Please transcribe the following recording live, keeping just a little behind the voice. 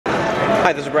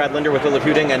Hi, this is Brad Linder with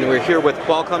Liliputing, and we're here with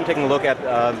Qualcomm taking a look at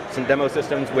some demo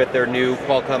systems with their new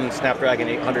Qualcomm Snapdragon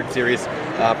 800 series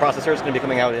processor. It's going to be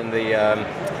coming out in the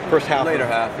first half.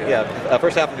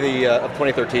 First half of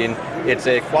 2013. It's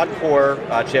a quad-core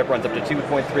chip, runs up to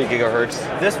 2.3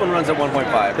 gigahertz. This one runs at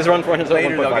 1.5. This one runs at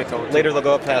 1.5. Later they'll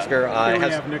go up faster. It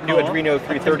has new Adreno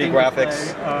 330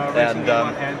 graphics, and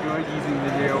on Android using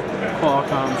the new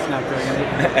Qualcomm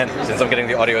Snapdragon. And since I'm getting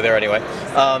the audio there anyway,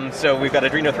 so we've got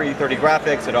Adreno 330 graphics.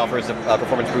 It offers a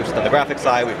performance boost on the graphics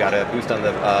side. We've got a boost on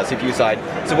the CPU side.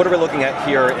 So what are we looking at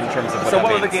here in terms of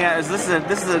what we're looking at is this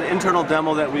is an internal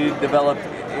demo that we developed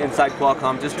inside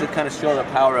Qualcomm just to kind of show the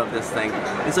power of this thing.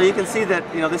 And so you can see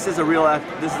that this is a real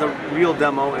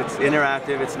demo. It's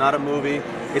interactive. It's not a movie.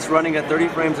 It's running at 30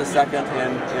 frames a second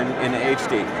in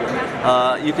HD.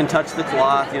 You can touch the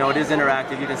cloth. It is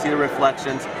interactive. You can see the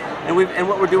reflections. And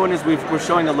what we're doing is we're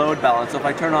showing a load balance. So if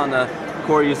I turn on the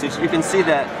core usage, you can see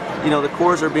that the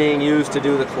cores are being used to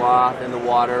do the cloth and the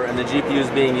water, and the GPU is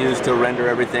being used to render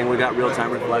everything. We got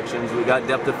real-time reflections, we got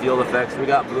depth of field effects, we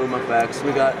got bloom effects,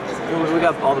 we got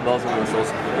all the bells and whistles.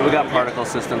 And we got particle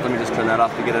systems. Let me just turn that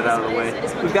off to get it out of the way.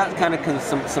 We've got kind of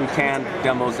some canned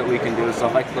demos that we can do. So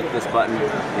if I click this button,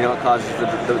 it causes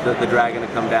the dragon to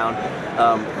come down.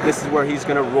 This is where he's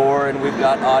going to roar, and we've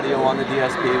got audio on the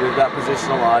DSP. We've got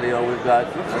positional audio. We've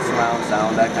got surround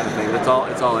sound, that kind of thing.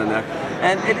 It's all in there.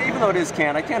 And even though it is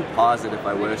canned, I can pause it if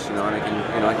I wish, and I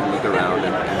can look around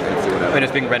and see whatever. And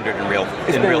it's being rendered in real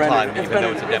time, even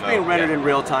though it's a demo. It's being rendered in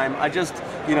real time. You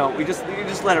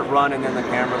just let it run, and then the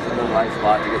camera's in the right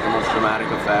spot to get the most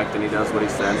dramatic effect, and he does what he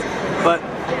says. But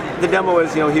the demo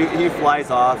is, he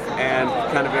flies off, and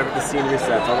kind of the scene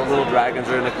resets. All the little dragons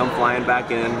are going to come flying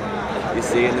back in. You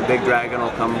see, and the big dragon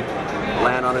will come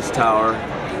land on his tower.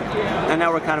 And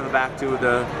now we're kind of back to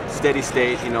the steady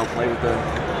state,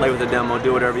 play with the demo,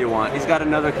 do whatever you want. He's got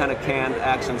another kind of canned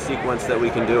action sequence that we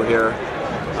can do here,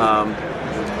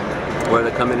 where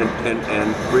they come in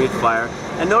and breathe fire.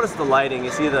 And notice the lighting.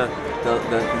 You see the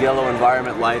yellow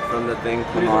environment light from the thing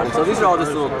come on. So these are all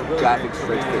just little graphics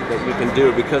tricks that you can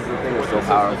do because the thing is so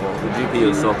powerful. The GPU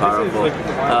is so powerful.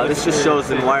 This just shows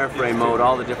in wireframe mode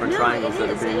all the different triangles that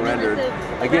are being rendered.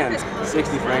 Again,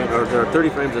 60 frames or 30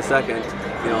 frames a second.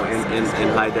 In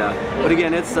high def. But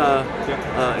again, it's not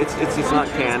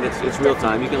canned. It's real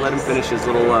time. You can let him finish his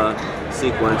little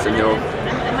sequence, and he'll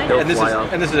fly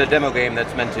off. And this is a demo game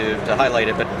that's meant to highlight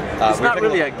it, but it's not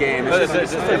really a game. It's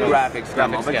just a graphics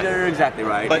demo. But you're exactly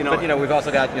right. But we've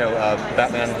also got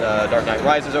Batman Dark Knight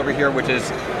Rises over here, which is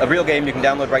a real game you can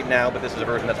download right now. But this is a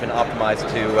version that's been optimized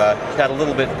to add a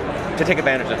little bit to take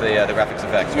advantage of the graphics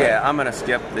effects. Right? Yeah, I'm gonna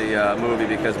skip the movie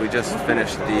because we just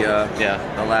finished the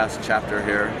last chapter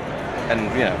here, and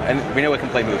and we know it can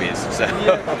play movies. So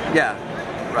yeah,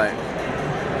 right.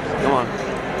 Go on.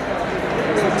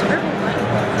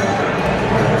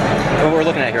 What we're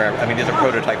looking at here, I mean, these are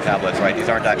prototype tablets, right? These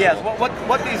aren't actual. Yes.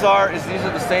 What these are is these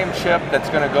are the same chip that's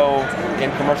going to go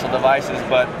in commercial devices,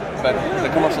 but the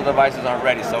commercial devices aren't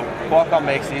ready. So Qualcomm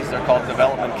makes these. They're called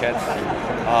development kits,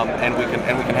 and we can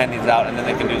hand these out, and then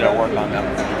they can do their work on them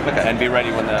and be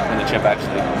ready when the chip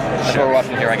actually. That's what we're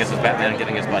watching here. I guess is Batman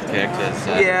getting his butt kicked.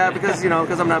 Yeah,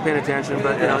 because I'm not paying attention,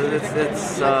 but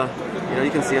it's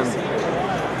you can see him.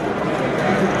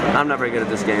 I'm not very good at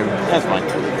this game. That's fine,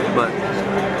 but.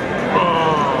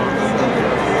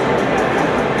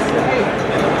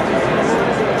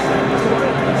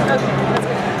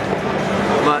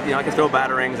 But I can throw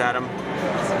batarangs at him.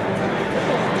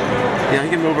 He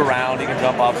can move around. He can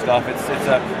jump off stuff.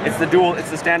 It's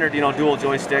the standard dual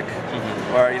joystick,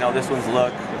 where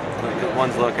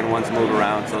one's look and one's move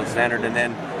around. So it's standard, and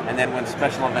then when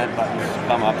special event buttons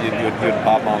come up, you'd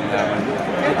pop on them.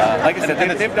 Like I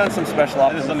said, they've done some special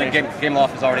optimization.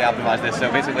 GameLoft has already optimized this.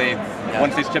 So basically,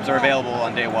 once these chips are available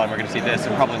on day one, we're going to see this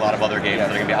and probably a lot of other games that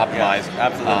are going to be optimized. Yeah,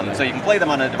 absolutely. So you can play them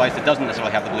on a device that doesn't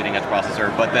necessarily have the bleeding edge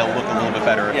processor, but they'll look a little bit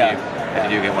better if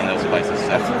you do get one of those devices.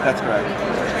 So. That's correct.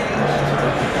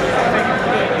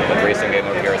 The racing game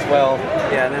over here as well.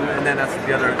 Yeah, and then that's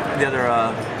the other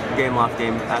GameLoft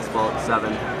game, Asphalt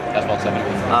 7. Asphalt 7.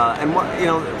 And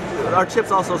our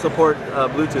chips also support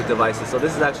Bluetooth devices. So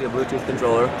this is actually a Bluetooth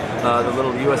controller. The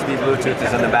little USB Bluetooth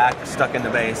is in the back, stuck in the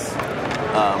base.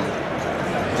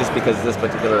 Just because this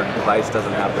particular device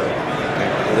doesn't have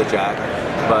the jack.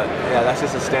 But yeah, that's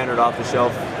just a standard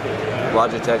off-the-shelf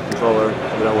Logitech controller.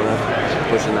 We're not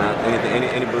pushing that.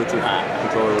 Any Bluetooth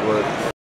controller would work.